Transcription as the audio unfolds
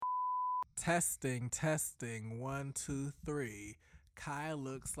Testing, 1, 2, 3. Kai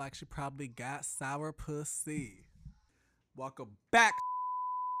looks like she probably got sour pussy. Welcome back.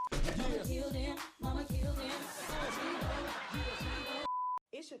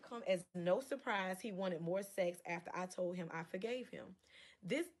 It should come as no surprise he wanted more sex after I told him I forgave him.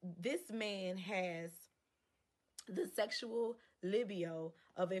 This man has the sexual libido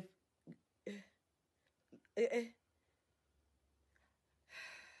of if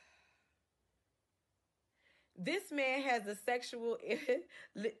this man has the sexual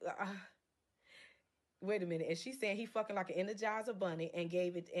wait a minute. And she's saying he fucking like an Energizer bunny and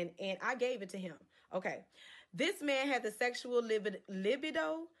gave it and I gave it to him. Okay. This man had the sexual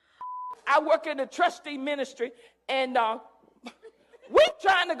libido. I work in the trustee ministry, and we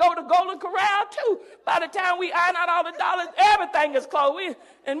trying to go to Golden Corral too. By the time we iron out all the dollars, everything is closed,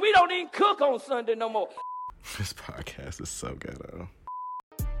 and we don't even cook on Sunday no more. This podcast is so ghetto.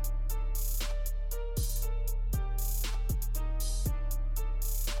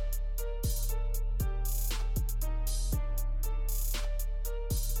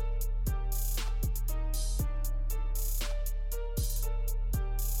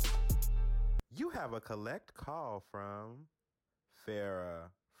 You have a collect call from Farrah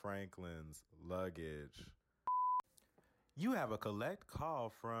Franklin's Luggage. You have a collect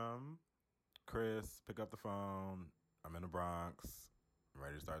call from Chris. Pick up the phone. I'm in the Bronx. I'm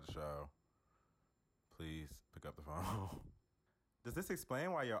ready to start the show. Please pick up the phone. Does this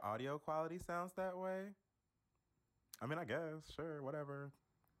explain why your audio quality sounds that way? I mean, I guess. Sure, whatever.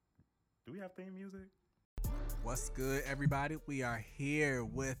 Do we have theme music? What's good, everybody? We are here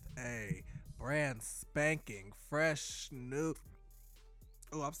with a brand spanking, fresh, new...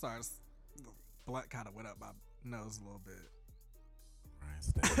 Oh, I'm sorry. Blood kind of went up my nose a little bit. Right,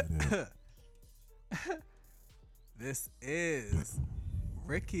 stay This is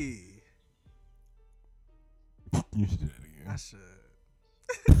Ricky. You should do that again. I should.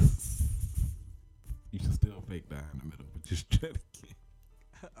 You should still fake die in the middle, but just try it again.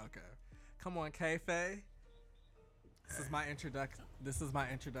 Okay. Come on, K-Faye. This is my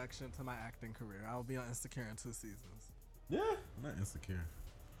introduction to my acting career. I will be on Insecure in 2 seasons. Yeah, I'm not insecure.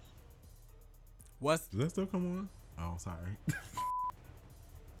 Does that still come on? Oh, sorry.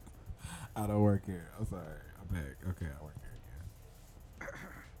 I don't work here. I'm sorry. I'm back. Okay, I work here again. I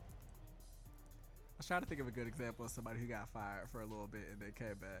was trying to think of a good example of somebody who got fired for a little bit and then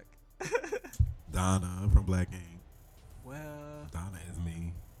came back. Donna from Black Ink. Well, Donna is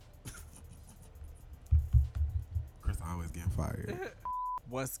me. Chris always getting fired.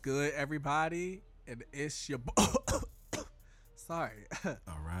 What's good, everybody? And it's your sorry.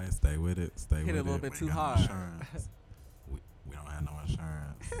 All right, stay with it. Stay Hit with it. it a little bit We too ain't got no hard. insurance. we don't have no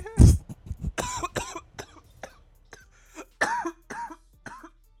insurance.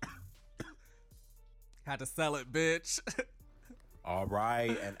 Had to sell it, bitch. All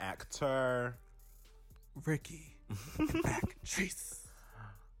right, an actor. Ricky. Actress.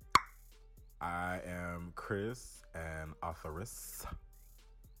 I am Chris, an authoress,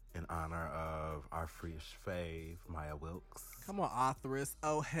 in honor of our fresh fave, Maya Wilkes. Come on, authoress.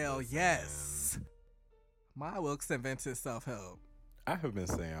 Oh, hell Listen. yes. Maya Wilkes invented self-help. I have been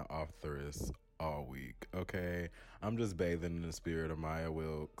saying authoress all week, okay? I'm just bathing in the spirit of Maya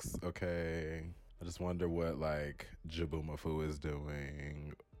Wilkes, okay? I just wonder what, Jabumafu is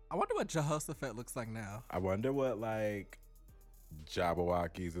doing. I wonder what Jehoshaphat looks like now. I wonder what,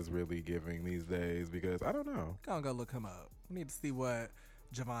 Jabberwockies is really giving these days, because I don't know. Gonna go look him up. We need to see what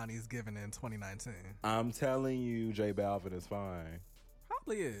Giovanni's giving in 2019. I'm telling you, J Balvin is fine.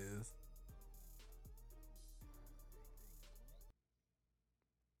 Probably is.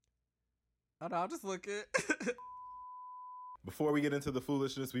 Oh no, I'll just look it. Before we get into the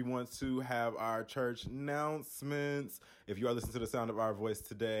foolishness, we want to have our church announcements. If you are listening to the sound of our voice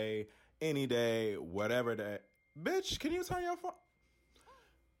today, any day, whatever day, bitch, can you turn your phone?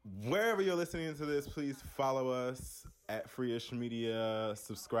 Wherever you're listening to this, please follow us at Freeish Media.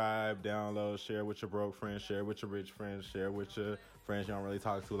 Subscribe, download, share with your broke friends, share with your rich friends, share with your friends you don't really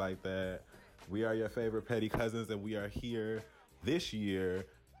talk to like that. We are your favorite petty cousins, and we are here this year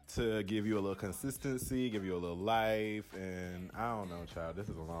to give you a little consistency, give you a little life, and I don't know, child, this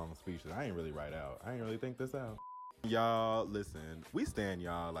is a long speech that I ain't really write out. I ain't really think this out. Y'all, listen, we stand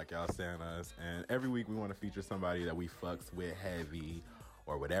y'all like y'all stand us, and every week we want to feature somebody that we fucks with heavy,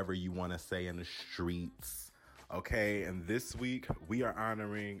 or whatever you want to say in the streets, okay? And this week, we are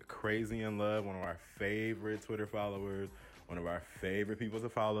honoring Crazy in Love, one of our favorite Twitter followers, one of our favorite people to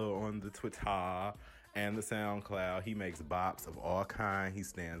follow on the Twitter and the SoundCloud. He makes bops of all kind. He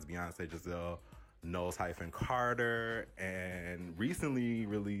stands Beyonce, Giselle, Knowles-Carter, and recently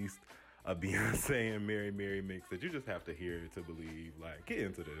released a Beyonce and Mary Mary mix that you just have to hear to believe. Like, get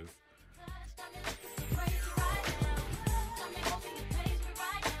into this.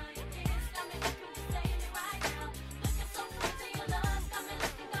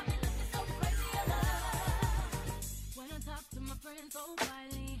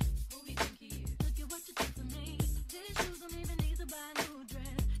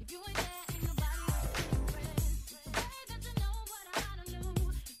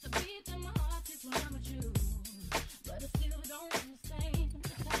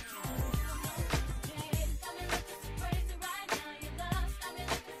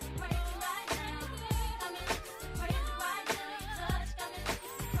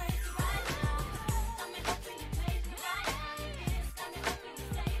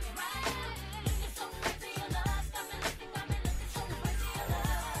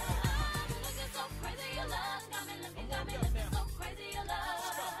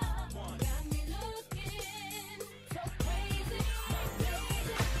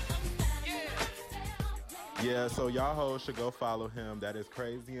 Yeah, so y'all hoes should go follow him. That is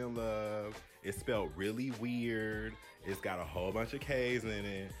Crazy in Love. It's spelled really weird. It's got a whole bunch of K's in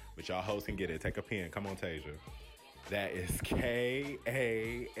it, but y'all hoes can get it. Take a pen. Come on, Tasia. That is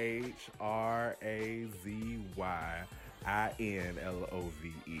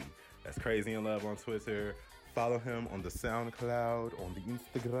KAHRAZYINLOVE. That's Crazy in Love on Twitter. Follow him on the SoundCloud, on the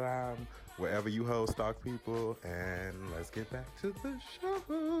Instagram, wherever you hoes stalk people. And let's get back to the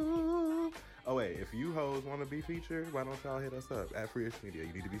show. Oh, wait, if you hoes want to be featured, why don't y'all hit us up at Freeish Media?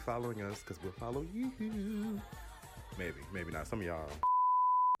 You need to be following us because we'll follow you. Maybe not. Some of y'all.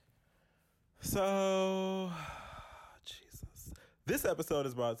 So, Jesus. This episode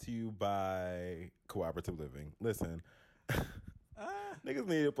is brought to you by Cooperative Living. Listen, niggas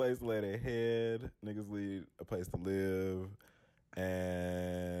need a place to lay their head. Niggas need a place to live.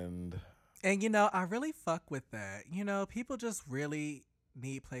 And you know, I really fuck with that. You know, people just really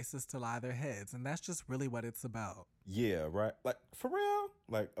need places to lie their heads, and that's just really what it's about. Yeah, right. Like, for real?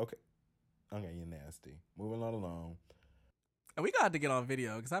 Like, okay, you're nasty. Moving on along. And we got to get on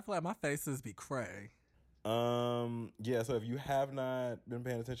video because I feel like my faces be cray. Yeah, so if you have not been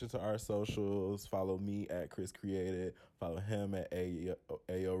paying attention to our socials, follow me at Chris Created. Follow him at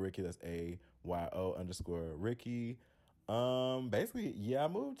Ayo Ricky. That's AYO_Ricky. Basically, yeah, I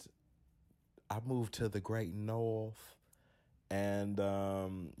moved to the Great North. And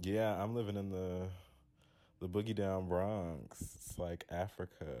yeah, I'm living in the boogie down Bronx. It's like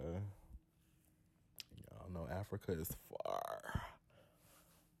Africa. Y'all know Africa is far.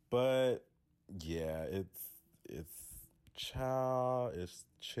 But yeah, it's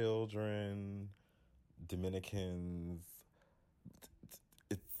children, Dominicans,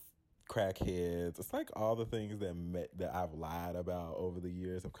 it's crackheads. It's like all the things that I've lied about over the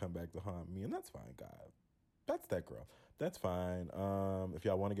years have come back to haunt me, and that's fine, God. That's that girl. That's fine. If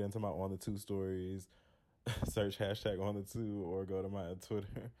y'all want to get into my On the Two stories, search hashtag On the Two or go to my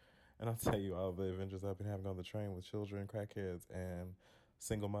Twitter, and I'll tell you all the adventures I've been having on the train with children, crackheads, and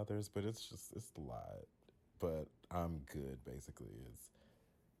single mothers. But it's a lot. But I'm good. Basically,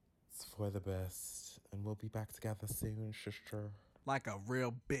 it's for the best, and we'll be back together soon, sister. Like a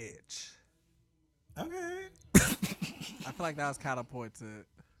real bitch. Okay. I feel like that was kind of pointed.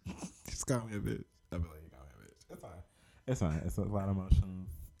 Just call me a bitch. I feel like you call me a bitch. It's fine. It's fine. It's a lot of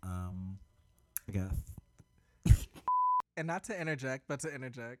emotions. I guess. And not to interject, but to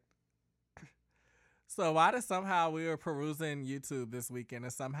interject. So why did somehow we were perusing YouTube this weekend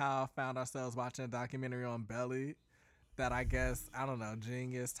and somehow found ourselves watching a documentary on Belly that I guess, I don't know,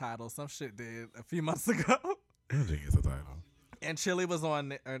 Genius title, some shit did a few months ago. Genius a title. And Chili was on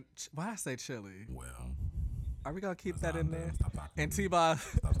there. Why did I say Chili? Well. Are we going to keep that in there? Stop talking and T-Boz.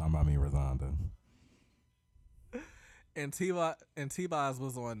 Stop talking about me, Rosanda. And T-Boz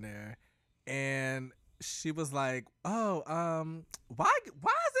was on there. And she was like, why is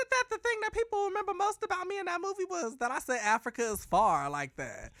it that the thing that people remember most about me in that movie was that I said Africa is far like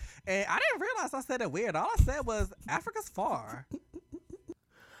that? And I didn't realize I said it weird. All I said was Africa's far.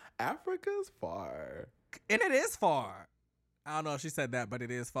 Africa's far. And it is far. I don't know if she said that, but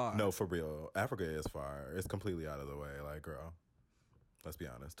it is far. No, for real. Africa is far. It's completely out of the way. Like, girl, let's be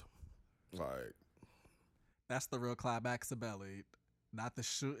honest. Like, that's the real climax of Belly. Not the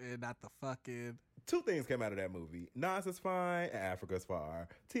shooting, not the fucking. Two things came out of that movie. Nas is fine and Africa's far.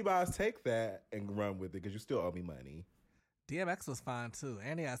 T-Boz, take that and run with it because you still owe me money. DMX was fine too,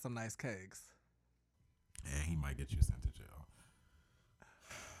 and he had some nice cakes. And he might get you sent to jail.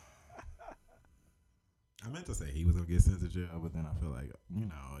 I meant to say he was going to get sent to jail, but then I feel like,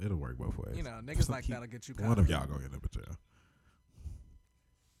 it'll work both ways. Niggas like that'll get you caught. One of y'all going to end up in jail.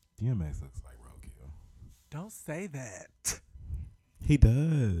 DMX looks like roadkill. Don't say that. He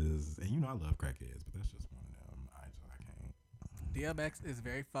does. And you know I love crackheads, but that's just one of them. I can't. DMX is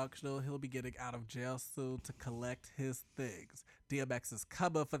very functional. He'll be getting out of jail soon to collect his things. DMX is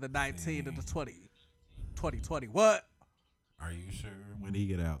coming for the 19 and the 20. 2020. What? Are you sure when he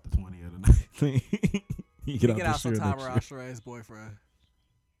get out, the 20 or the 19? he get out sometime around Sheree's boyfriend.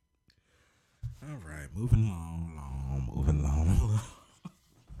 All right, moving along.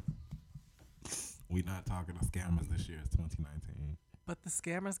 We not talking to scammers this year. It's 2019. But the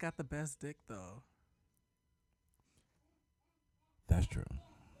scammers got the best dick, though. That's true.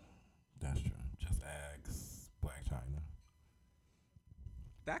 Just ask Black China.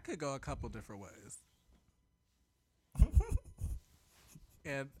 That could go a couple different ways.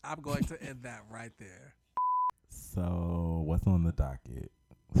 And I'm going to end that right there. So, what's on the docket?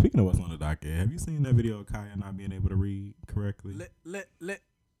 Speaking of what's on the docket, have you seen that video of Kaya not being able to read correctly?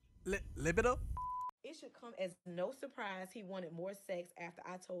 Libido? It should come as no surprise he wanted more sex after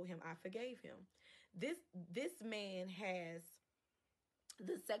I told him I forgave him. This man has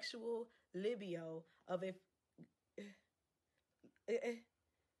the sexual libido of if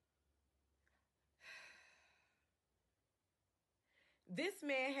this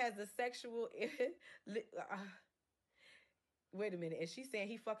man has the sexual wait a minute, and she's saying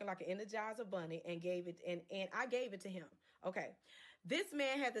he fucking like an Energizer bunny and gave it and I gave it to him. Okay. This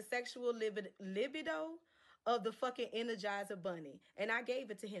man had the sexual libido of the fucking Energizer bunny, and I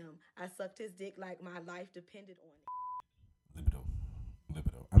gave it to him. I sucked his dick like my life depended on it.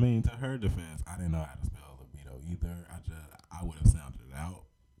 Libido. I mean, to her defense, I didn't know how to spell libido either. I would have sounded it out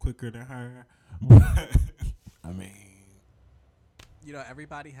quicker than her. But I mean, you know,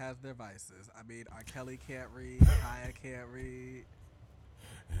 everybody has their vices. I mean, R. Kelly can't read, Kaya can't read.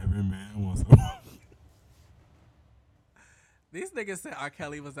 Every man wants a These niggas said R.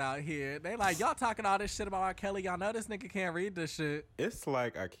 Kelly was out here. They like, y'all talking all this shit about R. Kelly. Y'all know this nigga can't read this shit. It's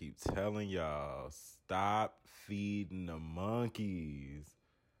like I keep telling y'all, stop feeding the monkeys.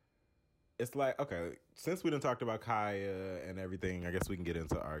 It's like, okay, since we done talked about Kaya and everything, I guess we can get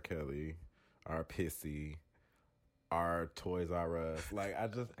into R. Kelly, our pissy, our Toys R Us. Like, I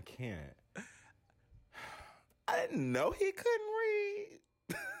can't. I didn't know he couldn't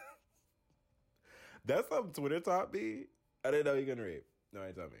read. That's something Twitter taught me. I didn't know he couldn't read. No,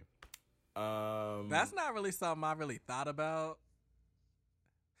 he told me. That's not really something I really thought about.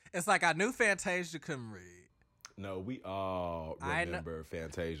 It's like I knew Fantasia couldn't read. No, we all remember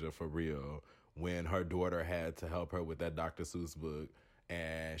Fantasia for real when her daughter had to help her with that Dr. Seuss book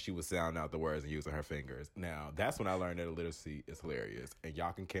and she was sounding out the words and using her fingers. Now, that's when I learned that illiteracy is hilarious. And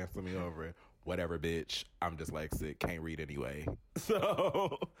y'all can cancel me over it. Whatever, bitch. I'm dyslexic. Can't read anyway.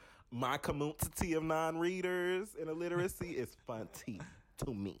 So, my community of non-readers and illiteracy is funny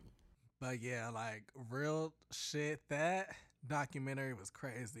to me. But yeah, like, real shit, that documentary was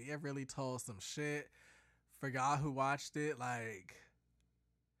crazy. It really told some shit. For y'all who watched it, like,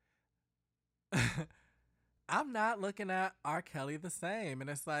 I'm not looking at R. Kelly the same. And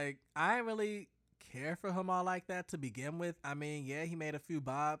it's like, I ain't really care for him all like that to begin with. I mean, yeah, he made a few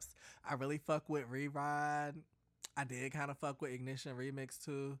bops. I really fuck with Reride. I did kind of fuck with Ignition Remix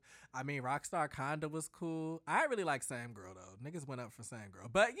too. I mean, Rockstar Conda was cool. I really like Same Girl though. Niggas went up for Same Girl.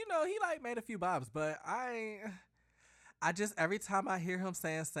 But you know, he like made a few bops. But I just, every time I hear him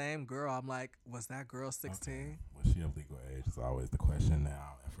saying Same Girl, I'm like, was that girl 16? Okay. Was she of legal age? Is always the question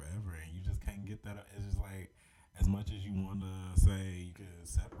now and forever. And you just can't get that. It's just like, as much as you want to say you can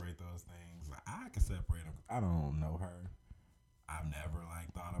separate those things, like, I can separate them. I don't know her. I've never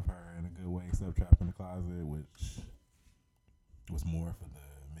like thought of her in a good way except Trapped in the Closet, which was more for the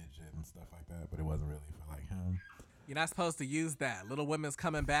midget and stuff like that, but it wasn't really for like him. You're not supposed to use that. Little Women's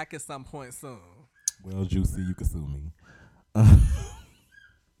coming back at some point soon. Well, Juicy, you can sue me.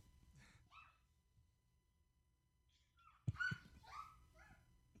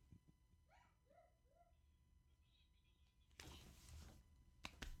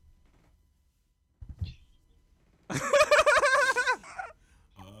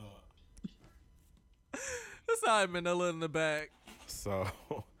 That's how Manila in the back. So,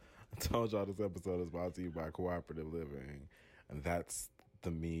 I told y'all this episode is brought to you by Cooperative Living, and that's the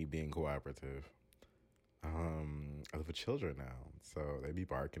me being cooperative. I live with children now, so they be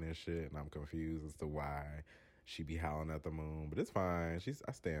barking and shit, and I'm confused as to why she be howling at the moon, but it's fine.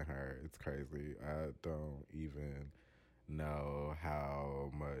 I stand her. It's crazy. I don't even know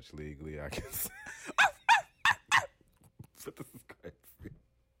how much legally I can say. But this is crazy.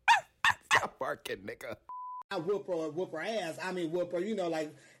 Stop barking, nigga. I whoop her ass. I mean, whoop her, you know,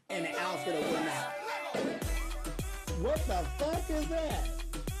 like in the outfit or whatnot. What the fuck is that?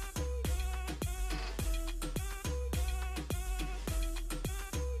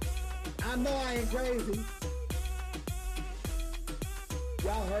 I know I ain't crazy.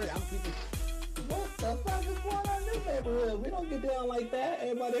 Y'all heard I'm keeping. What the fuck is going on in this neighborhood? We don't get down like that.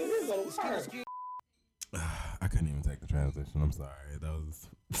 Everybody here go to work. I couldn't even take the transition. I'm sorry. That was.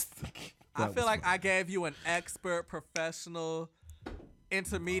 I feel like I gave you an expert, professional,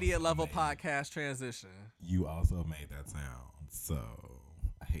 intermediate level podcast transition. You also made that sound, so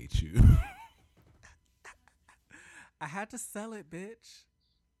I hate you. I had to sell it, bitch.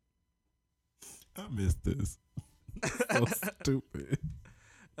 I missed this. So stupid.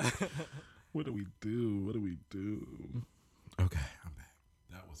 What do we do? What do we do? Okay, I'm back.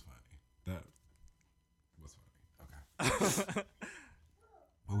 That was funny. That was funny. Okay.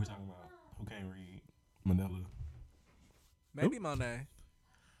 What were we talking about? Who can't read? Manila. Maybe Monet.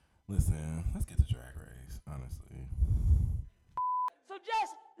 Listen, let's get to Drag Race, honestly. So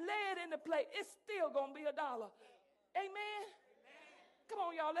just lay it in the plate. It's still going to be $1. Amen? Come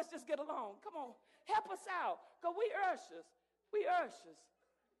on, y'all. Let's just get along. Come on. Help us out. Because we ushers. We ushers.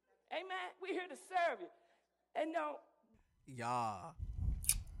 Amen? We're here to serve you. And no. Y'all.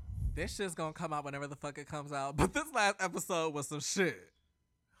 This shit's gonna come out whenever the fuck it comes out. But this last episode was some shit.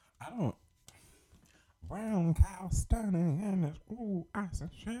 I don't. Brown cow standing in this ooh ice and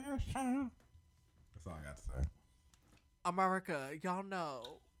shine. That's all I got to say. America, y'all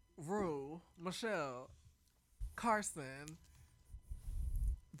know. Rue, Michelle, Carson,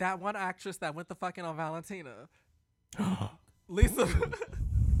 that one actress that went the fucking on Valentina. Lisa.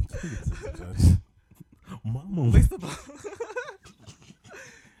 Mama. Lisa.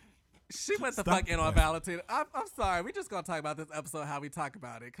 She went the fuck in on Valentina. I'm sorry. We just gonna talk about this episode how we talk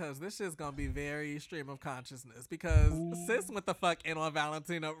about it, because this shit's gonna be very stream of consciousness, because sis went the fuck in on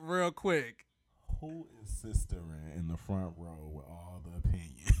Valentina real quick. Who is sistering in the front row with all the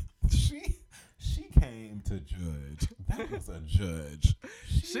opinion? She came to judge. That was a judge.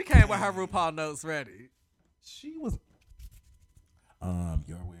 She came with her RuPaul notes ready. She was.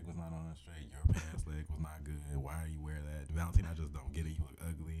 Your wig was not on straight. Your pants leg was not good. Why are you wearing that? Valentina, I just don't get it. You look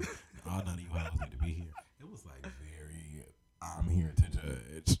ugly. All none of you hoes need to be here. It was like very, I'm here to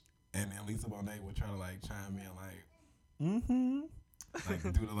judge. And then Lisa Bonet would try to like chime in like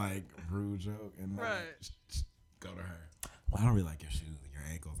do the like rude joke and then, Right. go to her. Well, I don't really like your shoes and your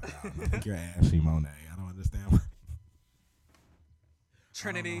ankles. Like, I think you're Ashley Monet. I don't understand.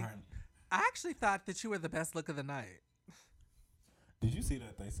 Trinity, I actually thought that you were the best look of the night. Did you see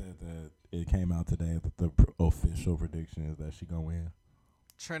that they said that it came out today that the official prediction is that she gonna win?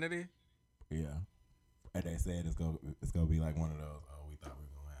 Trinity? Yeah. And they said it's gonna be like one of those, oh, we thought we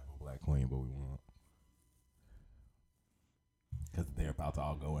were gonna have a black queen, but we won't. Because they're about to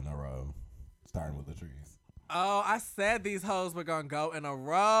all go in a row, starting with Latrice. Oh, I said these hoes were gonna go in a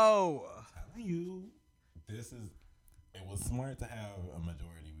row. Telling you, it was smart to have a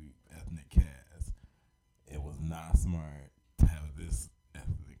majority ethnic cast. It was not smart to have this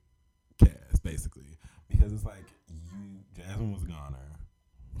ethnic cast, basically. Because it's like, Jasmine was a goner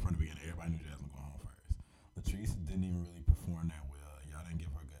from the beginning. Everybody knew Jasmine going home first. Latrice didn't even really perform that well. Y'all didn't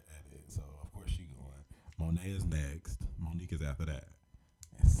give her a good edit, so of course she going. Monet is next. Monique is after that.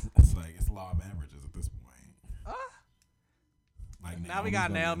 It's like, it's law of averages at this point. Like Now we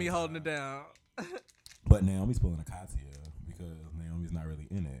got Naomi holding it down. But Naomi's pulling a Katya because Naomi's not really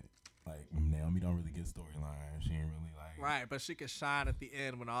in it. Like, Naomi don't really get storyline. She ain't really like... Right, but she can shine at the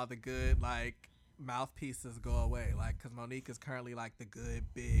end when all the good, like, mouthpieces go away. Like, because Monique is currently, like, the good,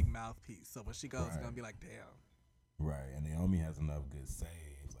 big mouthpiece. So when she goes, it's going to be like, damn. Right, and Naomi has enough good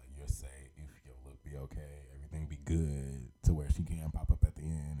saves. Like, you're safe, your look be okay, everything be good, to where she can pop up at the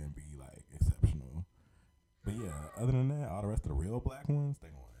end and be, like, exceptional. But, yeah, other than that, all the rest of the real black ones, they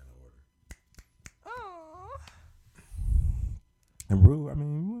going in order. Aww. And Rue, I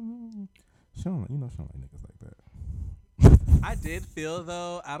mean, she don't like niggas like that. I did feel,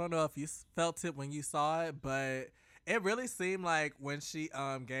 though, I don't know if you felt it when you saw it, but it really seemed like when she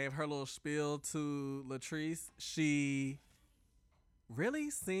gave her little spiel to Latrice, she really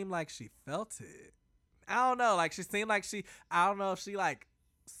seemed like she felt it. I don't know, like she seemed like I don't know if she like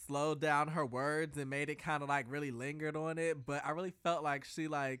slowed down her words and made it kind of like really lingered on it, but I really felt like she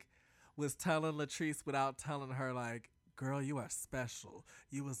like was telling Latrice without telling her like, girl, you are special.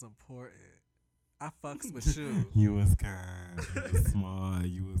 You was important. I fucks with you. You was kind. You was smart.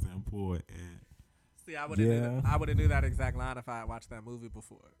 You was important. See, I would have knew that exact line if I had watched that movie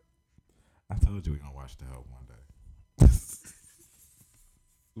before. I told you we gonna watch The Help one day.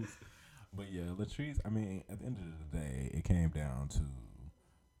 But yeah, Latrice, I mean, at the end of the day, it came down to,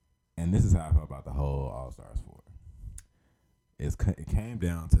 and this is how I felt about the whole All Stars 4. It came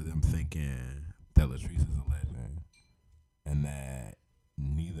down to them thinking that Latrice is a legend and that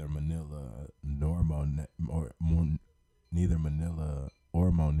neither Manila nor neither Manila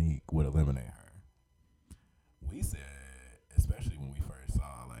or Monique would eliminate her. We said, especially when we first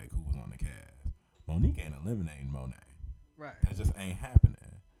saw like who was on the cast, Monique ain't eliminating Monet. Right. That just ain't happening.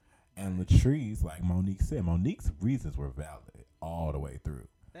 And Latrice, like Monique said, Monique's reasons were valid all the way through.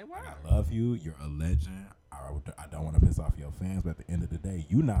 They were. Like, I love you. You're a legend. I don't want to piss off your fans, but at the end of the day,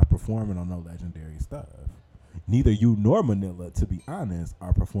 you not performing on no legendary stuff. Neither you nor Manila, to be honest,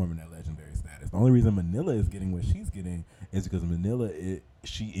 are performing at legendary status. The only reason Manila is getting what she's getting is because Manila,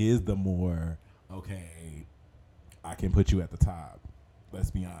 she is the more, okay, I can put you at the top.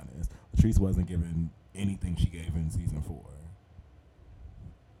 Let's be honest. Latrice wasn't given anything she gave in season 4.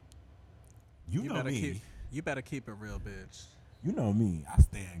 You know me. You better keep it real, bitch. You know me. I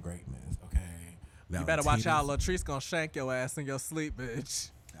stand greatness, okay? You better watch out. Latrice gonna shank your ass in your sleep, bitch.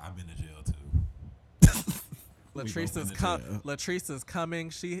 I've been to jail, too. Latrice is coming. Latrice is coming.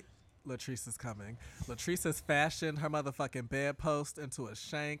 Latrice has fashioned her motherfucking bedpost into a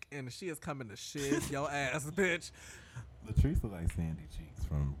shank, and she is coming to shiz your ass, bitch. Latrice look like Sandy Cheeks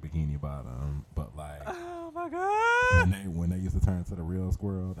from Bikini Bottom, but like, oh my god, when they used to turn to the real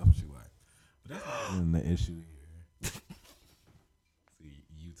squirrel, that's what she like. But that's not even the issue here. See,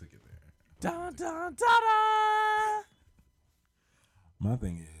 you took it there. Dun dun da da. My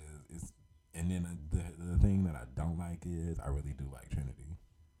thing is, and then the thing that I don't like is I really do like Trinity.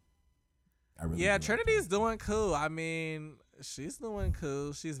 Trinity's doing cool. I mean, she's doing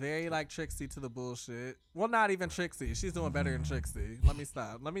cool. She's very like Trixie to the bullshit. Well, not even Trixie. She's doing better than Trixie. Let me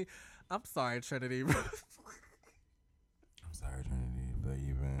stop. I'm sorry, Trinity. I'm sorry, Trinity, but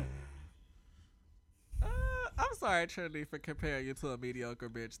even. I'm sorry, Trinity, for comparing you to a mediocre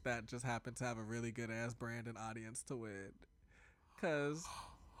bitch that just happened to have a really good ass brand and audience to win. Cause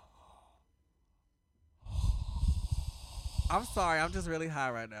I'm sorry, I'm just really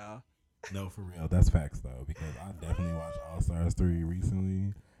high right now. No, for real. That's facts, though, because I definitely watched All Stars 3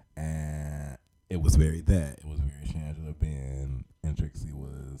 recently, and it was very Shangela, Ben, and Trixie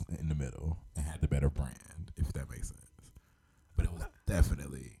was in the middle and had the better brand, if that makes sense. But it was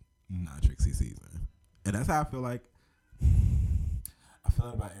definitely not Trixie's season. And that's how I feel like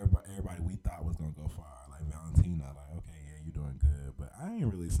about everybody we thought was going to go far. Like Valentina, like, okay, yeah, you're doing good, but I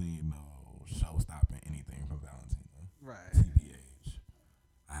ain't really seen no show-stopping anything from Valentina. Right. TBH.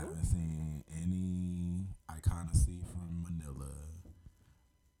 I haven't seen any iconacy from Manila.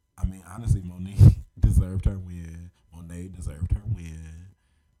 I mean, honestly, Monique deserved her win. Monet deserved her win.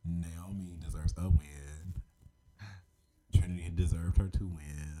 Naomi deserves a win. Trinity deserved her 2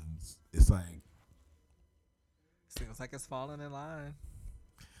 wins. It's like, seems like it's falling in line.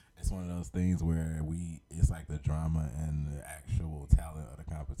 it's one of those things where it's like the drama and the actual talent of the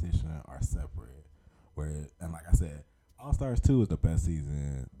competition are separate. And like I said, All Stars 2 is the best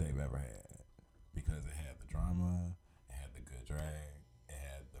season they've ever had because it had the drama, it had the good drag, it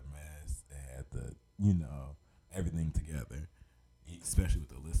had the mess, it had the, everything together. Especially with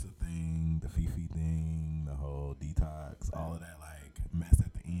the Alyssa thing, the Fifi thing, the whole detox, all of that like mess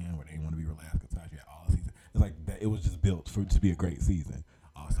at the end where they want to be relaxed and touch. Yeah, all the season. It's like that. It was just built to be a great season.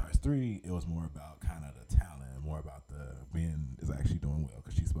 All Stars 3, it was more about kind of the talent, more about the Ben is actually doing well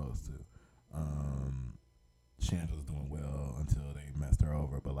because she's supposed to. Shangela's doing well until they messed her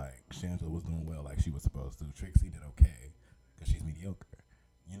over, but like Shangela was doing well like she was supposed to. Trixie did okay because she's mediocre.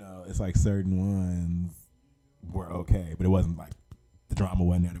 It's like certain ones were okay, but it wasn't like the drama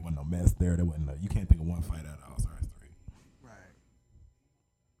wasn't there. There wasn't no mess there. You can't think of one fight out of All Stars 3. Right.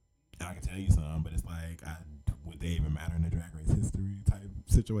 And I can tell you some, but it's like, would they even matter in the Drag Race history type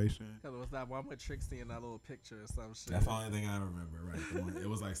situation? Because it was that one with Trixie in that little picture or some shit. That's the only thing I remember, right? It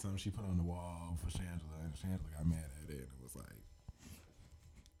was like something she put on the wall for Shangela, and Shangela got mad at it. And it was like,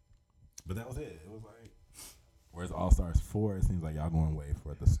 but that was it. It was like, whereas All Stars 4, it seems like y'all going way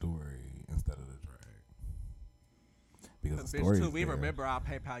for the story instead of the drag. Because the story bitch, too, is we there. remember I'll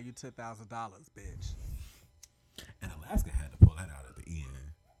PayPal you $10,000, bitch. And Alaska had to pull that out at the end.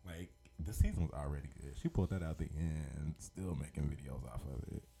 Like, the season was already good. She pulled that out at the end, still making videos off of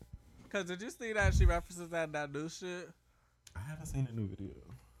it. Because did you see that she references that new shit? I haven't seen the new video.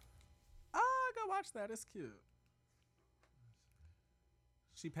 Oh, go watch that. It's cute.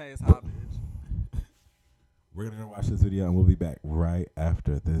 She pays homage. We're going to go watch this video, and we'll be back right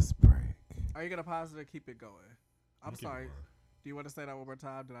after this break. Are you going to pause it or keep it going? I'm sorry. Do you want to say that one more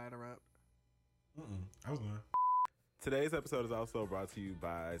time? Did I interrupt? I was going. Today's episode is also brought to you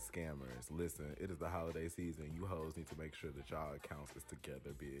by Scammers. Listen, it is the holiday season. You hoes need to make sure that y'all accounts is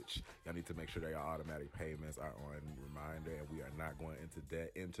together, bitch. Y'all need to make sure that your automatic payments are on reminder and we are not going into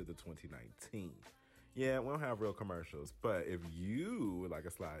debt into the 2019. Yeah, we don't have real commercials. But if you would like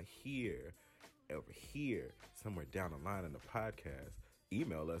a slide here, over here, somewhere down the line in the podcast,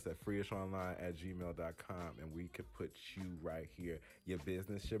 email us at freeishonline@gmail.com and we could put you right here. Your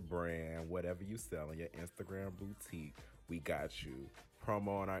business, your brand, whatever you selling, your Instagram boutique, we got you.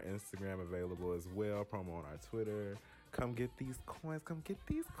 Promo on our Instagram available as well. Promo on our Twitter. Come get these coins. Come get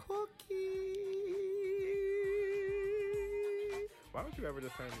these cookies. Why don't you ever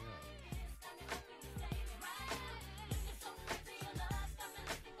just turn me up?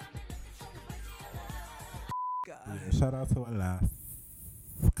 Yeah, shout out to Alaska.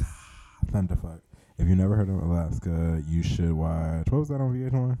 Thunderfuck. If you never heard of Alaska, you should watch. What was that on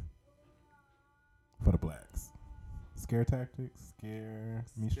VH1? For the blacks. Scare Tactics. Scare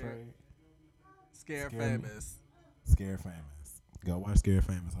Me Straight. Scare Scare Famous. Scare Famous. Go watch Scare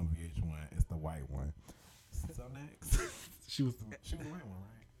Famous on VH1. It's the white one. So next, she was the white one,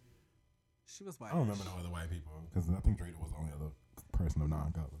 right? She was white. I don't remember no other white people because I think Drita was the only other person of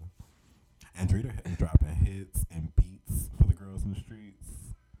non-color. And Drita is dropping hits and beats for the girls in the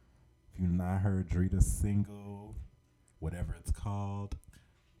streets. If you've not heard Drita's single, whatever it's called,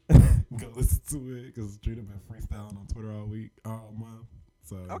 go listen to it because Drita been freestyling on Twitter all month.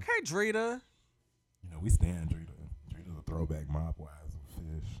 So Okay, Drita. you know we stand Drita. Drita's a throwback mob-wise of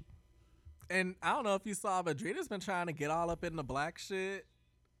fish. And I don't know if you saw, but Drita's been trying to get all up in the black shit.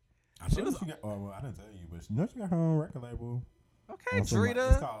 I didn't tell you, but you know she got her own record label. Okay, On some, like,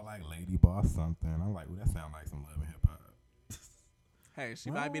 Drita. it's called like Lady Boss something. I'm like, well, that sound like some love and hip hop. Hey, she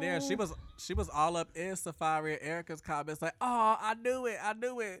might be there. She was all up in Safari and Erica's comments like, oh, I knew it.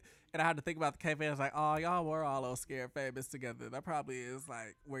 And I had to think about the K-fans like, oh, y'all were all on Scared Famous together. That probably is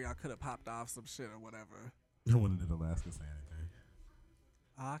like where y'all could have popped off some shit or whatever. No one did Alaska say anything.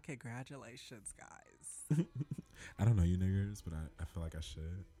 Ah, congratulations, guys. I don't know you niggers, but I feel like I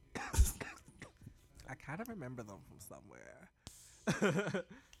should. I kind of remember them from somewhere.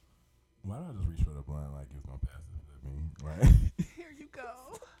 Why don't I just reach for the blunt like you was gonna pass it to me? Right? Here you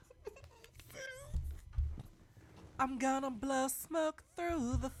go. I'm gonna blow smoke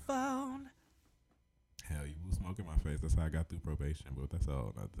through the phone. Hell, you blew smoke in my face. That's how I got through probation, but that's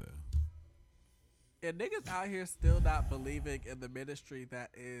all not there. And niggas out here still not believing in the ministry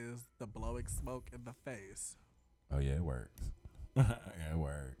that is the blowing smoke in the face. Oh yeah, it works. Yeah, it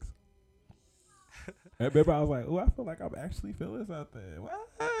works. I remember I was like, oh, I feel like I'm actually feeling something. What?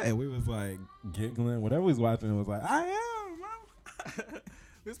 And we was like giggling. Whatever we was watching, it was like, I am.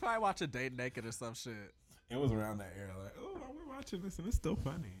 We was probably watching Date Naked or some shit. It was around that era. Like, oh, we're watching this and it's still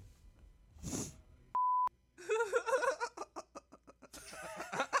funny. That's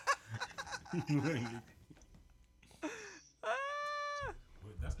not the way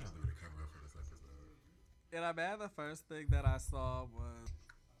to cover up for this episode. And I'm mad the first thing that I saw was,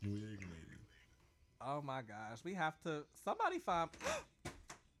 Wig lady. oh my gosh, we have to, somebody find,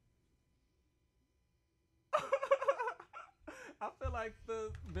 I feel like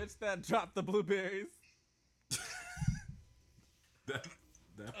the bitch that dropped the blueberries.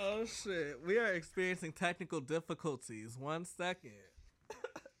 Oh shit, we are experiencing technical difficulties. 1 second.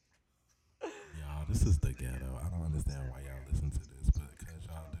 Y'all, this is the ghetto. I don't understand why y'all listen to this, but because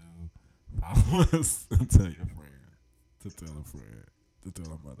y'all do, follow us and tell your friend, to tell a friend, to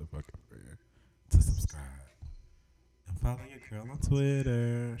tell a motherfucking friend, to subscribe. And follow your girl on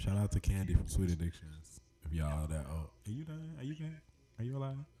Twitter. Shout out to Candy from Sweet Addictions. If y'all that, oh, are you done? Are you good? Are you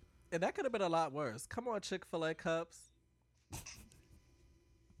alive? And that could have been a lot worse. Come on, Chick-fil-A cups.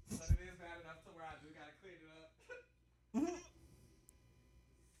 But it is bad enough to where I do gotta clean it up.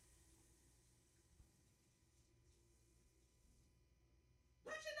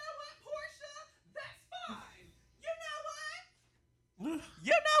 But you know what, Portia? That's fine. You know what?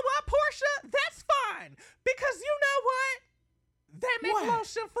 You know what, Portia? That's fine. Because you know what? They make What?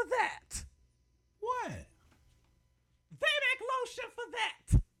 lotion for that. What? They make lotion for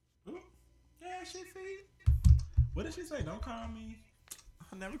that. Yeah, she see. What did she say? Don't call me.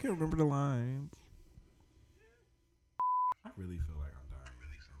 I never can remember the lines. I really feel like I'm dying.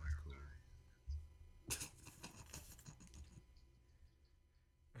 So that's cool.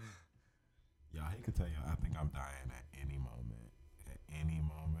 Y'all, he could tell y'all I think I'm dying at any moment. At any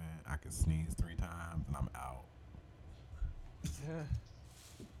moment. I can sneeze 3 times and I'm out. Yeah.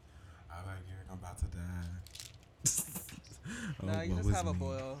 I'm like, Eric, I'm about to die. Nah, you woe just is have a me.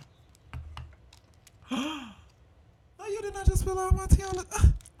 boil. No, you did not just spill out my tea on the...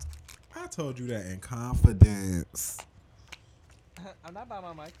 I told you that in confidence. I'm not by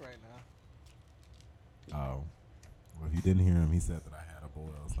my mic right now. Oh. Well, if you didn't hear him, he said that I had a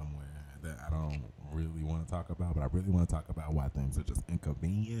boil somewhere that I don't really want to talk about, but I really want to talk about why things are just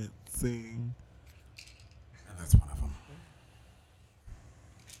inconveniencing. That's one of them.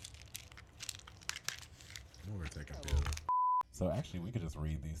 We're taking pills. So actually, we could just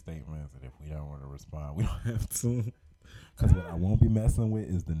read these statements, and if we don't want to respond, we don't have to. Because what I won't be messing with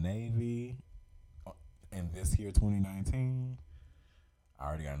is the Navy. And this year, 2019, I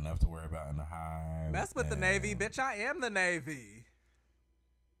already got enough to worry about in the Hive. Mess with the Navy, bitch. I am the Navy.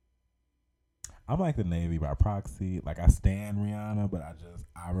 I'm like the Navy by proxy. Like, I stand Rihanna, but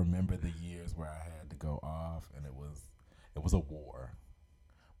I remember the years where I had to go off, and it was a war.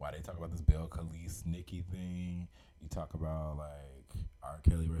 Why they talk about this Bill Khalees Nicki thing? You talk about like R.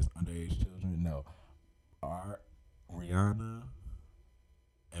 Kelly versus underage children. No, Rihanna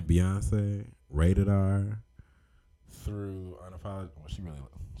and Beyonce rated R through unapologetic. Well, she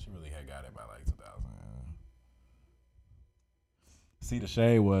really had got it by like 2000. See, the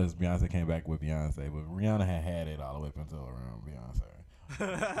shade was Beyonce came back with Beyonce, but Rihanna had it all the way up until around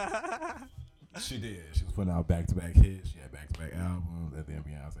Beyonce. She did. She was putting out back-to-back hits. She had back-to-back albums. And then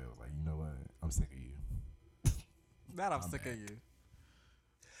Beyonce was like, you know what? I'm sick of you. Not I'm sick of you.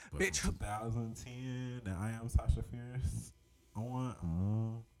 But Bitch. 2010, that I Am Sasha Fierce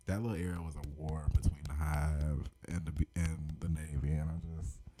on, that little era was a war between the Hive and the Navy. And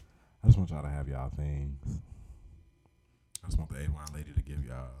I just want y'all to have y'all things. I just want the A1 lady to give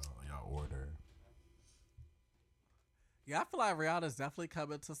y'all order. Yeah, I feel like Rihanna's definitely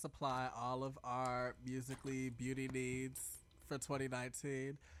coming to supply all of our musically beauty needs for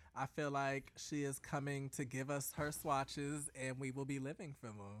 2019. I feel like she is coming to give us her swatches, and we will be living for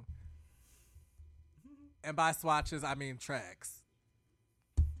them. And by swatches, I mean tracks.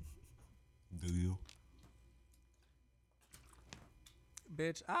 Do you?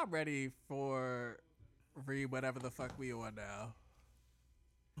 Bitch, I'm ready for whatever the fuck we on now.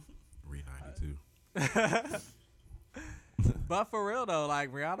 Re 92. But for real though, like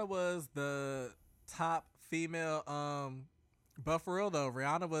Rihanna was the top female. But for real though,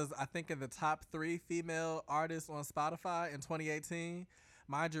 Rihanna was I think in the top 3 female artists on Spotify in 2018.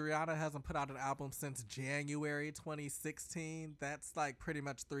 Mind you, Rihanna hasn't put out an album since January 2016. That's like pretty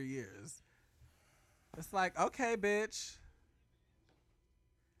much 3 years. It's like, okay, bitch.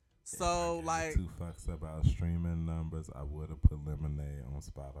 So If I like, gave 2 fucks about streaming numbers, I would have put Lemonade on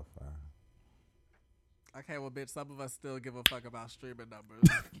Spotify. okay, well, bitch, some of us still give a fuck about streaming numbers.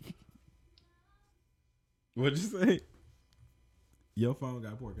 What'd you say? Your phone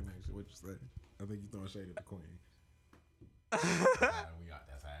got poor connection. What'd you say? I think you throwing shade at the queen. That's how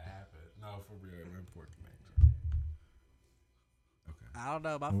it happened. No, for real, it went poor connection. Okay. I don't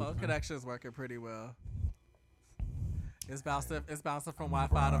know. My phone connection is working pretty well. It's bouncing from I'm in the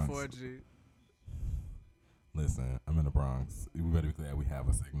Wi-Fi to Bronx. 4G. Listen, I'm in the Bronx. We better be glad we have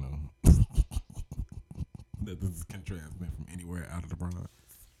a signal. That this can transmit from anywhere out of the Bronx.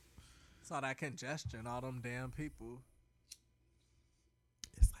 It's all that congestion, all them damn people.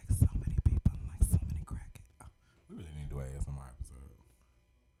 It's like so many people, like so many crackheads. We really need to do an ASMR episode.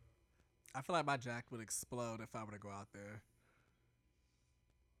 I feel like my jack would explode if I were to go out there.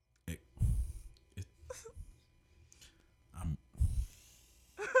 I'm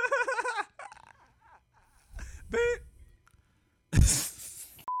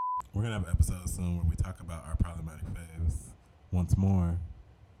We're gonna have an episode soon where we talk about our problematic faves once more.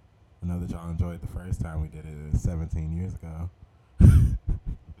 I know that y'all enjoyed the first time we did it 17 years ago. We're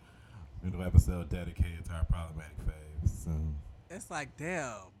gonna do an episode dedicated to our problematic faves soon. It's like,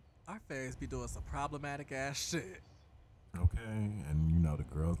 damn, our fans be doing some problematic ass shit. Okay, and you know the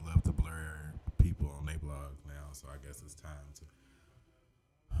girls love to blur people on their blogs now, so I guess it's time to.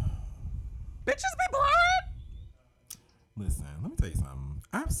 Bitches be blurring? Listen, let me tell you something.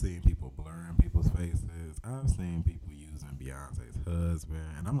 I've seen people blurring people's faces. I've seen people using Beyonce's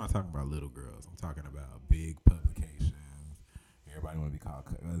husband, and I'm not talking about little girls. I'm talking about big publications. Everybody want to be called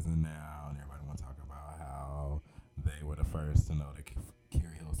cousin now, and everybody want to talk about how they were the first to know that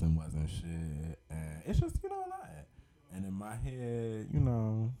Carrie Hilson wasn't shit, and it's just a lot. And in my head,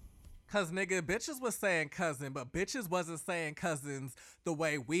 Cause nigga, bitches was saying cousin, but bitches wasn't saying cousins the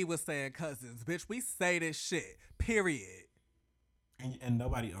way we was saying cousins. Bitch, we say this shit. Period. and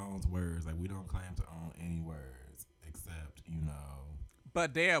nobody owns words. Like, we don't claim to own any words except,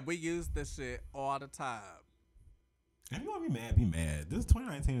 But damn, we use this shit all the time. If you want to be mad, be mad. This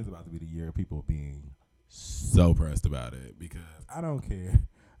 2019 is about to be the year of people being so pressed about it because I don't care.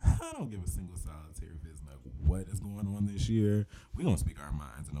 I don't give a single solitary fist like what is going on this year. We're going to speak our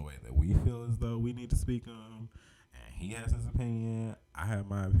minds in a way that we feel as though we need to speak them. And he has his opinion. I have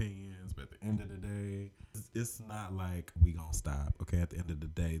my opinions. But at the end of the day, it's not like we going to stop. Okay, at the end of the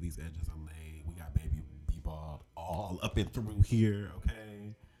day, these edges are laid. We got baby B-balled all up and through here.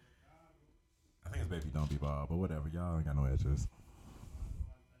 Okay. I think it's baby don't be bald, but whatever. Y'all ain't got no edges.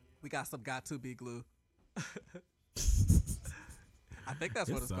 We got some got to be glue. I think that's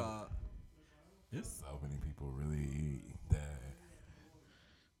what it's called. There's so many people really that.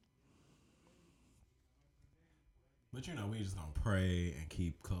 But you know, we just gonna pray and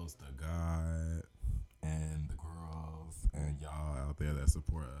keep close to God and the girls and y'all out there that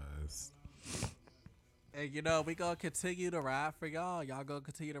support us. And you know, we gonna continue to ride for y'all. Y'all gonna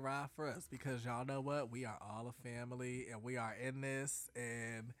continue to ride for us because y'all know what? We are all a family and we are in this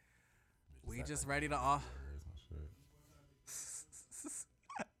and we just ready to all.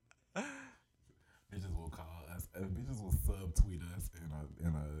 Bitches will call us. Bitches will subtweet us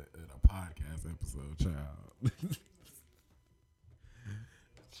in a podcast episode, child.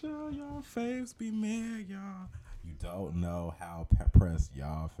 Child, y'all faves be mad, y'all. You don't know how pressed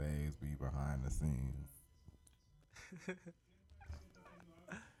y'all faves be behind the scenes. If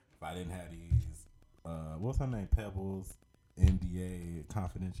I didn't have these, what's her name? Pebbles, NDA,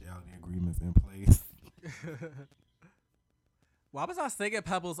 confidentiality agreements in place. Why was I singing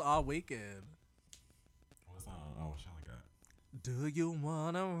Pebbles all weekend? What song? Oh, what Shelly got? Do you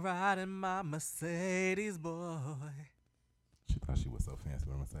wanna ride in my Mercedes, boy? She thought she was so fancy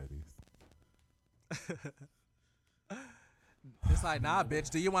with Mercedes. It's like, nah, bitch.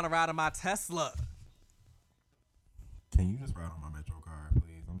 Do you wanna ride in my Tesla? Can you just ride on my Metro card,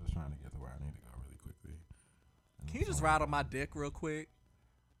 please? I'm just trying to get to where I need to go really quickly. Can you just ride on my dick real quick?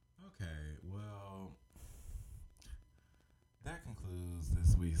 Okay, well, that concludes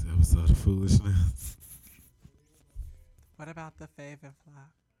this week's episode of Foolishness. What about the fave and fly?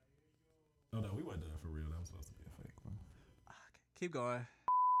 Oh, no, we wasn't doing it for real. That was supposed to be a fake one. Okay, keep going.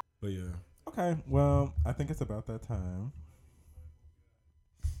 But yeah. Okay, well, I think it's about that time.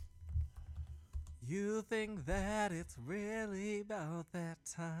 You think that it's really about that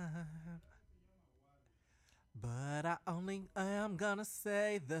time, but I only am gonna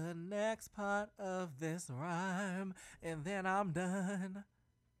say the next part of this rhyme, and then I'm done.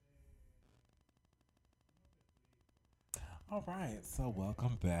 All right, so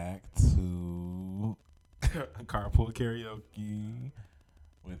welcome back to Carpool Karaoke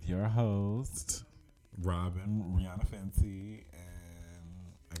with your host, Robin, Rihanna Fenty, and...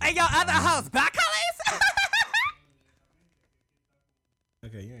 Hey, yo, other host, back Collies?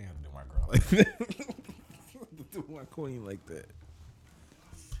 Okay, you ain't have to do my girl like that. Do my queen like that.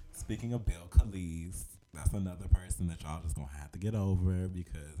 Speaking of Bill Khalees, that's another person that y'all just gonna have to get over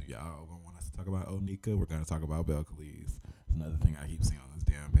because if y'all gonna want us to talk about Onika, we're gonna talk about Bill Khalees. It's another thing I keep seeing on this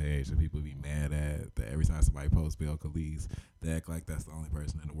damn page that people be mad at, that every time somebody posts Bill Khalees, they act like that's the only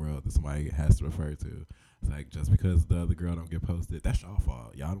person in the world that somebody has to refer to. It's like, just because the other girl don't get posted, that's y'all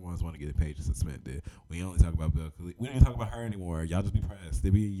fault. Y'all the ones want to get the pages suspended. We only talk about Bill Khalees. We don't even talk about her anymore. Y'all just be pressed. They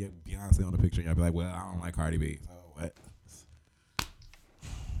be Beyonce on the picture, and y'all be like, well, I don't like Cardi B. So what?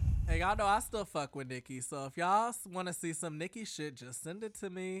 Hey, y'all know I still fuck with Nicki, so if y'all want to see some Nicki shit, just send it to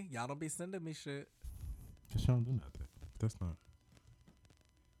me. Y'all don't be sending me shit. Cause she don't do nothing. That's not.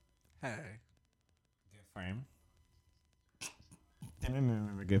 Hey. Get frame.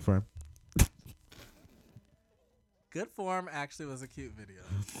 Get frame. Good Form actually was a cute video.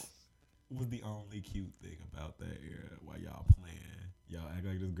 Was the only cute thing about that era while y'all playing. Y'all act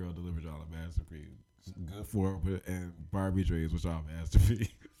like this girl delivered y'all a masterpiece. Good Form and Barbie Dreams was y'all masterpiece.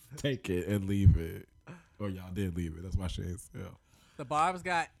 Take it and leave it. Or y'all did leave it. That's why she ain't sell. The Barb's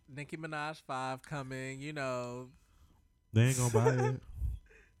got Nicki Minaj 5 coming, you know. They ain't gonna buy it.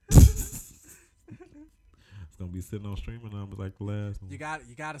 It's gonna be sitting on streaming numbers like the last one. You gotta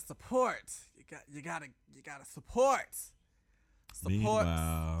support. You gotta support.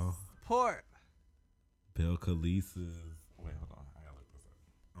 Meanwhile, Support. Bill Khalees's. Wait, hold on. I gotta look this up.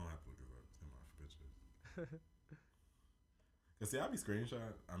 I don't have to look this up. Too much pictures. Cause see, I be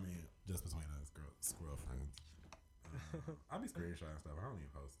screenshot. I mean, just between us, squirrel friends. I be screenshotting stuff. I don't even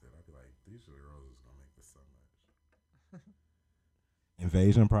post it. I be like, these girls is gonna make this so much.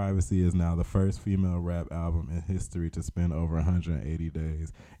 Invasion Privacy is now the first female rap album in history to spend over 180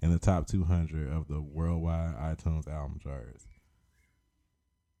 days in the top 200 of the worldwide iTunes album charts.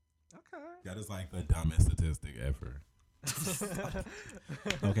 Okay. That is like the dumbest statistic ever.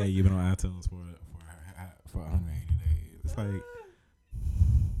 Okay, you've been on iTunes for 180 days. It's like,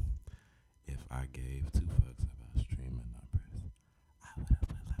 if I gave two fucks about streaming numbers, I would have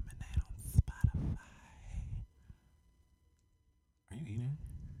put Lemonade on Spotify. Are you eating?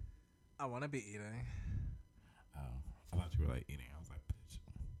 I want to be eating. Oh, I thought you were like eating. I was like, bitch.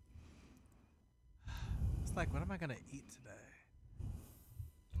 It's like, what am I gonna eat today?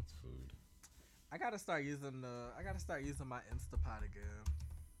 What's food? I gotta start using my Instapot again.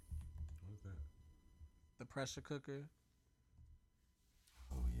 What is that? pressure cooker.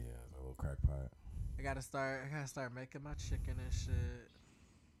 Oh yeah, the little crack pot. I gotta start making my chicken and shit.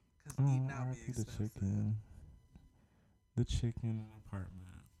 Cause eating out be expensive. The chicken in the apartment.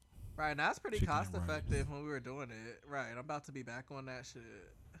 Right, now it's pretty Chicken cost and rice. effective when we were doing it. Right, I'm about to be back on that shit.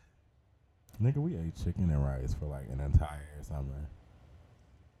 Nigga, we ate chicken and rice for like an entire summer.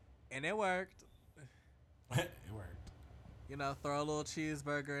 And it worked. It worked. You know, throw a little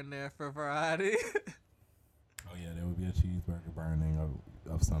cheeseburger in there for variety. Oh yeah, there would be a cheeseburger burning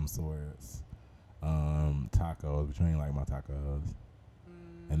of some sorts. Tacos, but you ain't like my tacos.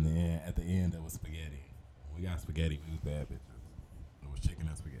 And then at the end there was spaghetti. We got spaghetti, we was bad bitches. It was chicken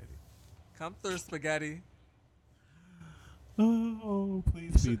and spaghetti. Come through, spaghetti. Oh,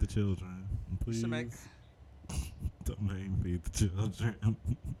 please feed the children. Please. Should make. Don't name feed the children.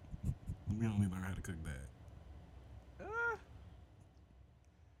 We only learn how to cook that.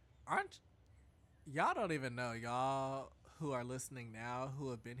 Aren't y'all don't even know, y'all who are listening now, who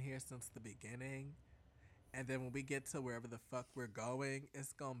have been here since the beginning, and then when we get to wherever the fuck we're going,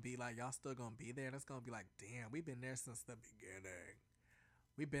 it's gonna be like y'all still gonna be there, and it's gonna be like, damn, we've been there since the beginning.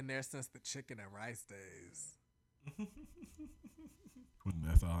 We've been there since the chicken and rice days. When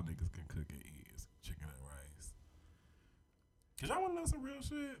that's all niggas can cook and eat is chicken and rice. Cause y'all wanna know some real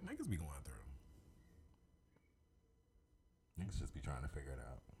shit? Niggas be going through. Niggas just be trying to figure it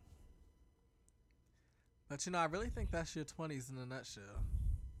out. But you know, I really think that's your 20s in a nutshell. I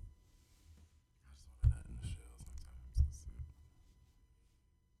just want a nut in the shell sometimes. That's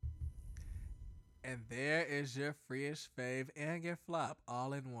it. And there is your freeish fave and your flop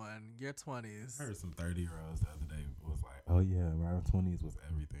all in one. Your 20s. I heard some 30-year-olds the other day was like, oh yeah, my 20s was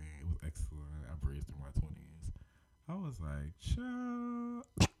everything. It was excellent. I breezed through my 20s. I was like, child.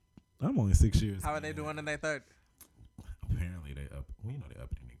 I'm only 6 years. How are they doing in their third? Apparently they up. Well, you know they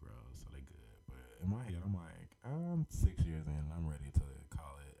uppity Negroes, so they good. But in my head, I'm like, I'm 6 years in. I'm ready to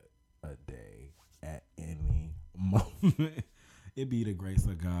call it a day at any moment. It be the grace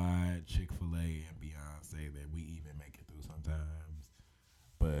of God, Chick-fil-A, and Beyonce that we even make it through sometimes.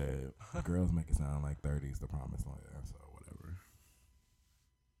 But girls make it sound like 30's the promised land, so whatever.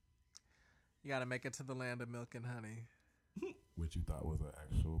 You gotta make it to the land of milk and honey. Which you thought was an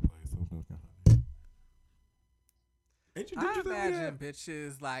actual place of milk and honey. I imagine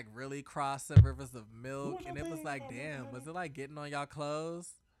bitches like really crossing rivers of milk, and it was like, damn, was it like getting on y'all clothes?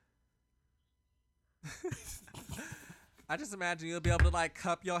 I just imagine you'll be able to like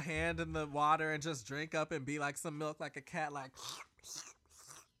cup your hand in the water and just drink up and be like some milk, like a cat, like.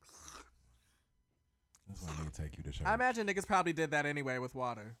 That's why they take you to church. I imagine niggas probably did that anyway with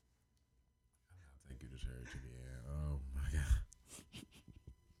water. I'll take you to church again. Oh my god.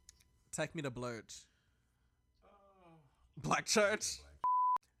 Take me to Blurch. Black church.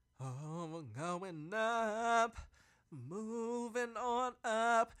 Oh, we're going up, moving on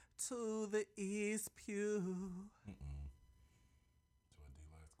up to the East Pew.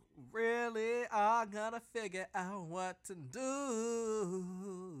 Really are gonna figure out what to do.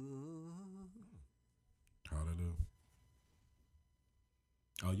 How to do?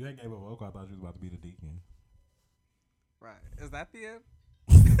 Oh, you ain't gave up vocal. I thought you was about to be the deacon. Right. Is that the end?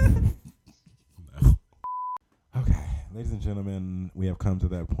 No. Okay, ladies and gentlemen, we have come to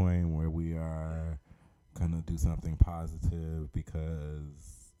that point where we are gonna do something positive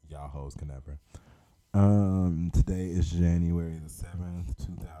because y'all hoes can never. Today is January the 7th,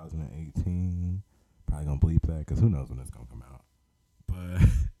 2018. Probably gonna bleep that because who knows when it's gonna come out. But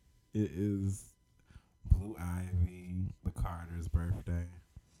it is Blue Ivy, the Carter's birthday.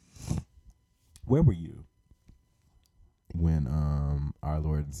 Where were you when our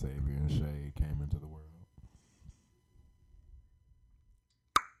Lord and Savior and Shay came into the world?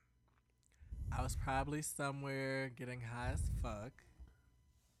 I was probably somewhere getting high as fuck.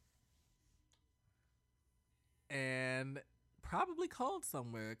 And probably cold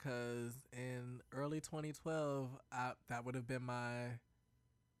somewhere, because in early 2012, that would have been my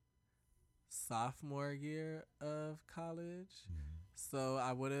sophomore year of college. Mm-hmm. So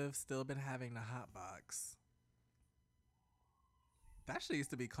I would have still been having the hot box. That shit used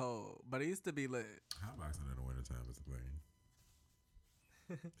to be cold, but it used to be lit. Hot boxing in the wintertime is a thing.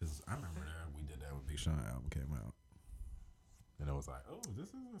 Because I remember that we did that when Big Sean album came out. And it was like, oh, this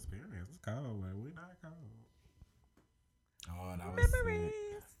is an experience. It's cold, but we not cold. Oh, and I was memories.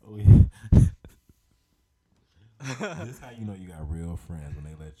 Oh, yeah. This is how you know you got real friends, when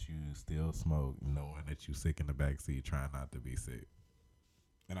they let you still smoke, knowing that you sick in the backseat, trying not to be sick.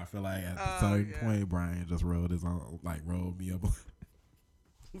 And I feel like at a certain point, Brian just rolled me up.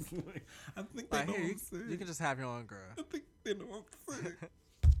 I think they know I'm sick. You can just have your own girl. I think they know I'm sick.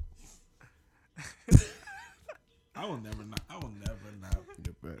 I will never not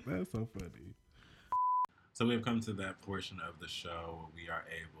forget that. That's so funny. So we have come to that portion of the show where we are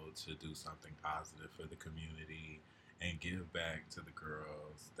able to do something positive for the community and give back to the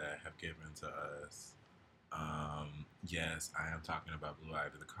girls that have given to us. Yes, I am talking about Blue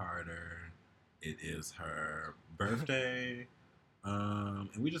Ivy the Carter. It is her birthday.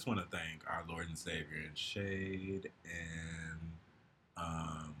 And we just want to thank our Lord and Savior in Shade and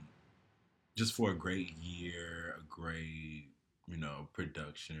just for a great year, a great,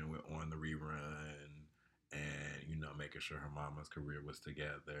 production. We're on the rerun and, making sure her mama's career was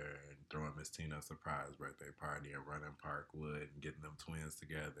together and throwing Miss Tina a surprise birthday party and running Parkwood and getting them twins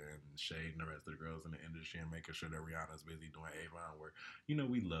together and shading the rest of the girls in the industry and making sure that Rihanna's busy doing Avon work.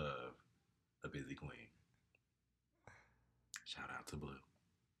 We love a busy queen. Shout out to Blue.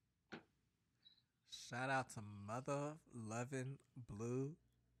 Shout out to mother loving Blue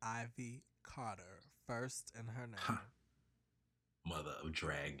Ivy Carter, first in her name. Mother of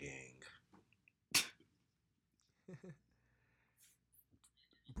dragging.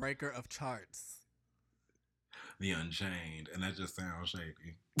 Breaker of charts. The Unchained. And that just sounds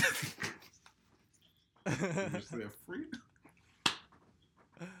shady. You said free.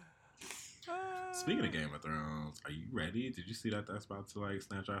 Speaking of Game of Thrones, are you ready? Did you see that that's about to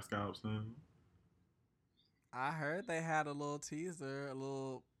snatch our scalps soon? I heard they had a little teaser, a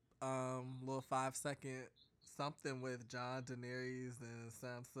little 5-second something with Jon, Daenerys, and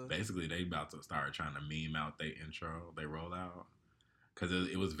Sansa. Basically, they about to start trying to meme out their intro, they roll out. Because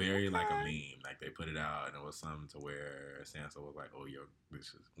it was very like a meme. Like, they put it out, and it was something to where Sansa was like, oh,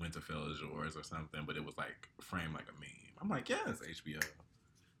 this is Winterfell is yours or something. But it was like framed like a meme. I'm like, yes, HBO.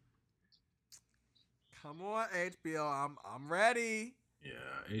 Come on, HBO. I'm ready. Yeah,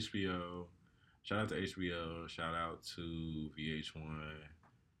 HBO. Shout out to HBO. Shout out to VH1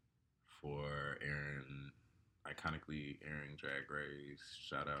 for iconically airing Drag Race.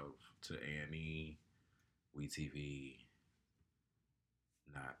 Shout out to A&E, WeTV,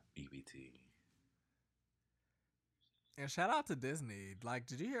 not BBT. And shout out to Disney. Like,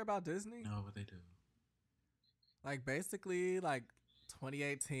 did you hear about Disney? No, what they do? Like, basically,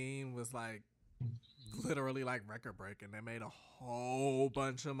 2018 was literally record breaking. They made a whole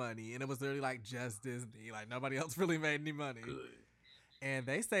bunch of money, and it was literally just Disney. Nobody else really made any money. Good. And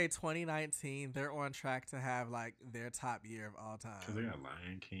they say 2019 they're on track to have their top year of all time. Because they got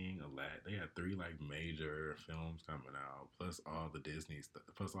Lion King, Aladdin. They had 3 major films coming out, plus all the Disney stuff,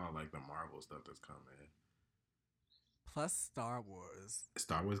 plus all the Marvel stuff that's coming. Plus Star Wars.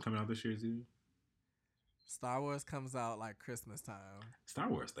 Star Wars coming out this year too? Star Wars comes out Christmas time. Star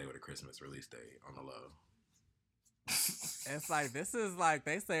Wars stay with a Christmas release date on the low. It's this is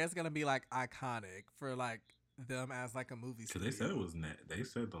they say it's gonna be iconic for them as a movie. Because they said it was they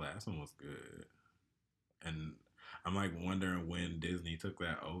said the last one was good, and I'm wondering when Disney took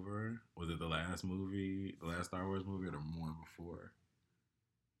that over. Was it the last movie, the last Star Wars movie, or the one before?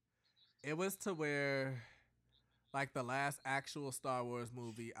 It was to where. The last actual Star Wars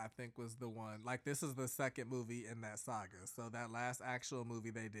movie, I think, was the one. This is the second movie in that saga. So that last actual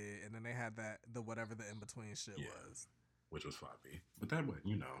movie they did, and then they had the whatever the in-between shit was. Which was floppy. But that was,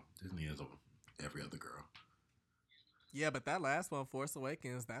 Disney is every other girl. Yeah, but that last one, Force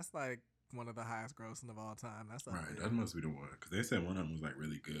Awakens, that's one of the highest grossing of all time. That's right. Big. That must be the one. Because they said one of them was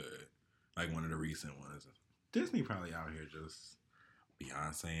really good. One of the recent ones. Disney probably out here just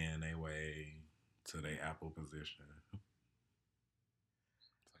Beyonce-ing their way to their Apple position.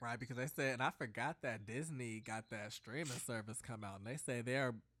 Right, because they said, and I forgot that Disney got that streaming service come out, and they say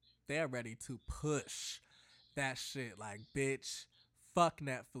they're ready to push that shit. Bitch, fuck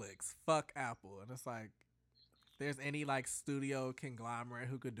Netflix, fuck Apple. And it's if there's any studio conglomerate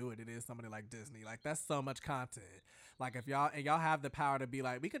who could do it, it is somebody like Disney. That's so much content. If y'all have the power to be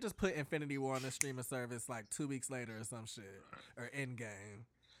we could just put Infinity War on the streaming service 2 weeks later or some shit. Or Endgame.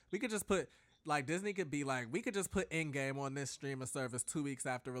 We could just put Disney could be we could just put Endgame on this streaming service 2 weeks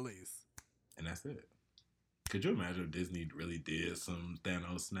after release. And that's it. Could you imagine if Disney really did some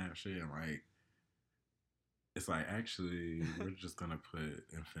Thanos snap shit and it's actually we're just gonna put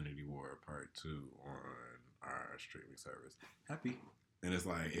Infinity War Part 2 on our streaming service. Happy. And it's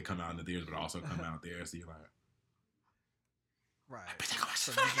it come out in the theaters but also come out there, so you're right.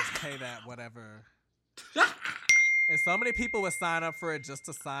 So you just pay that whatever. And so many people would sign up for it just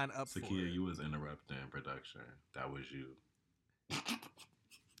to sign up for it. Sakia, you was interrupting production. That was you.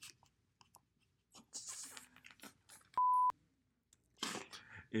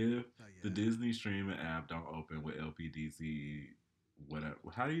 If the Disney streaming app don't open with LPDC, whatever,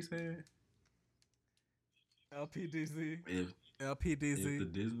 how do you say it? LPDC. If the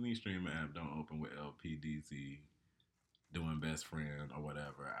Disney streaming app don't open with LPDC doing best friend or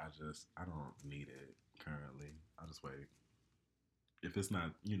whatever. I don't need it currently. I'll just wait. If it's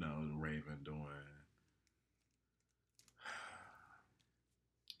not, Raven doing.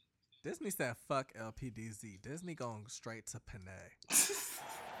 Disney said fuck LPDZ. Disney going straight to Panay.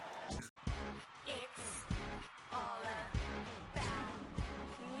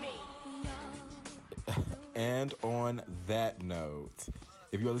 And on that note,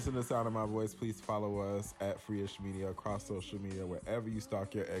 if you're listening to the sound of my voice, please follow us at Freeish Media across social media, wherever you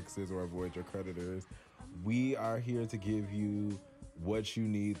stalk your exes or avoid your creditors. We are here to give you what you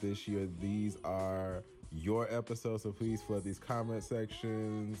need this year. These are your episodes, so please flood these comment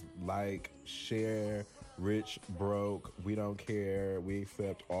sections. Like, share, rich, broke, we don't care. We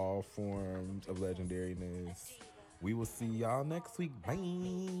accept all forms of legendariness. We will see y'all next week. Bye.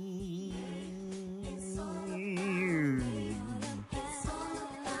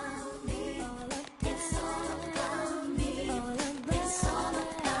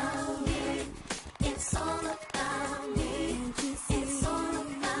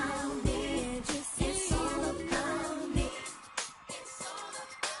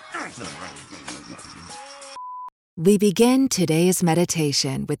 We begin today's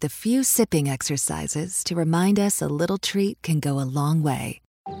meditation with a few sipping exercises to remind us a little treat can go a long way.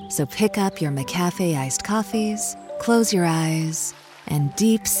 So pick up your McCafe iced coffees, close your eyes, and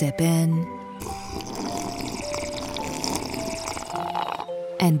deep sip in.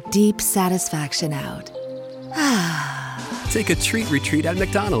 And deep satisfaction out. Take a treat retreat at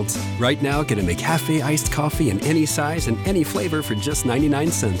McDonald's. Right now, get a McCafe iced coffee in any size and any flavor for just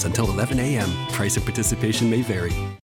 99 cents until 11 a.m. Price and participation may vary.